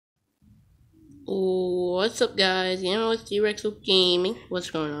What's up, guys? You know, it's T-Rex with Gaming.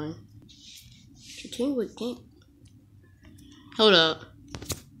 What's going on? Continue with game. Hold up.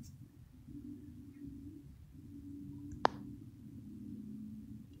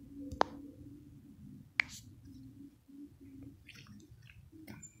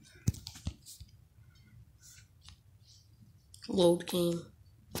 Load game.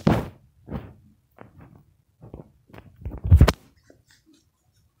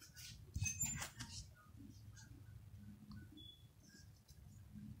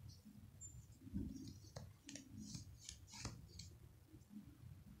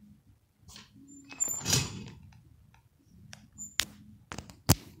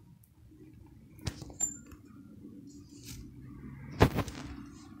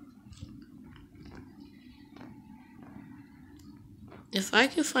 If I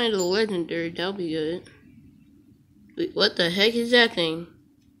can find a legendary, that'll be good. Wait, what the heck is that thing?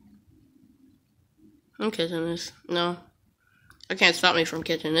 I'm catching this. No. I can't stop me from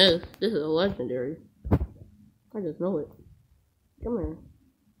catching this. This is a legendary. I just know it. Come here.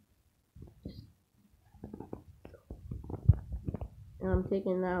 And I'm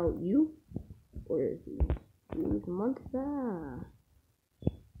taking out you. Where is he? Use monster.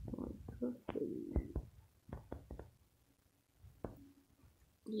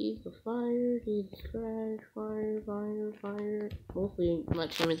 He's the fire, he's the scratch, fire. Mostly my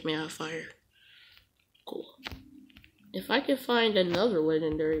teammates made out of fire. Cool. If I could find another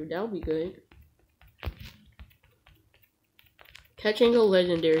legendary, that would be good. Catching a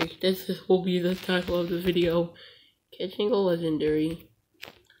legendary. This will be the title of the video. Catching a legendary.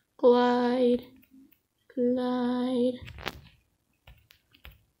 Glide.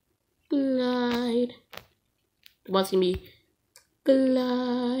 Watching me.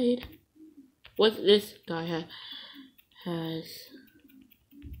 Glide. What this guy has?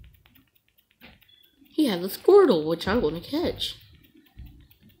 He has a Squirtle, which I'm going to catch.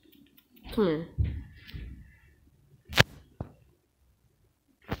 Come here.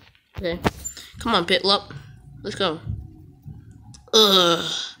 Okay. Come on, Pitlup. Let's go.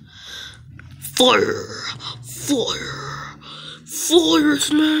 Fire!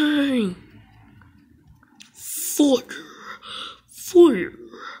 Fire's name! Fire!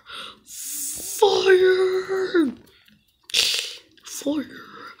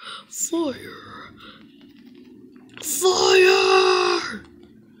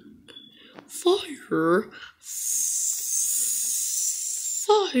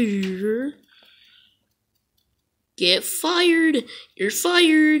 Get fired! You're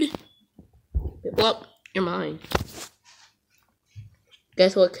fired! Well, you're mine.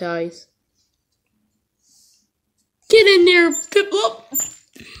 Guess what, guys? Get in there, Piplup!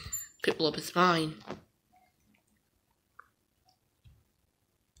 Piplup is fine.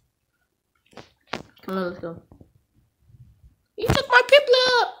 Come on, let's go. You took my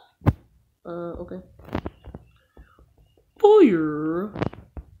Piplup! Okay. Fire!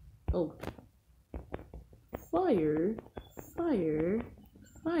 Oh. Fire.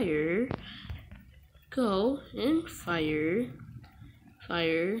 Go and fire.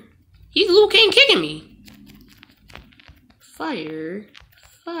 He's Liu Kang kicking me. Fire.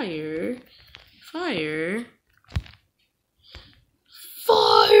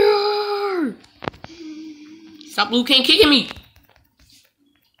 Stop Liu Kang kicking me.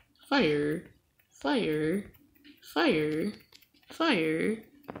 Fire.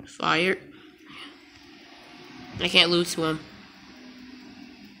 I can't lose to him.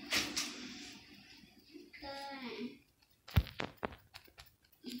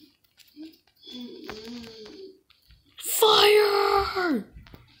 Fire!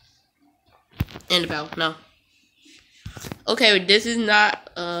 And about no. Okay, this is not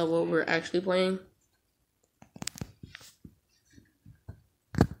what we're actually playing.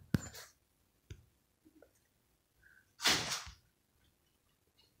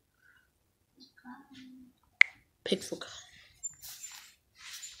 Pixelmon.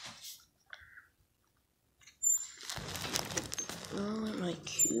 Oh, my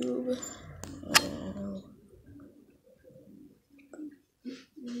cube.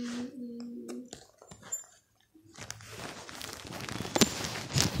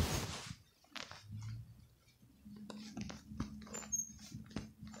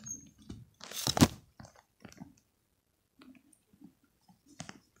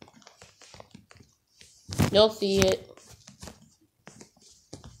 You'll see it.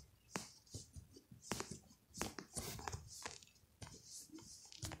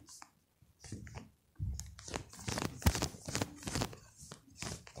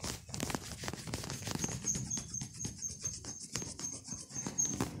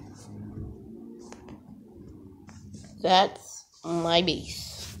 That's my base.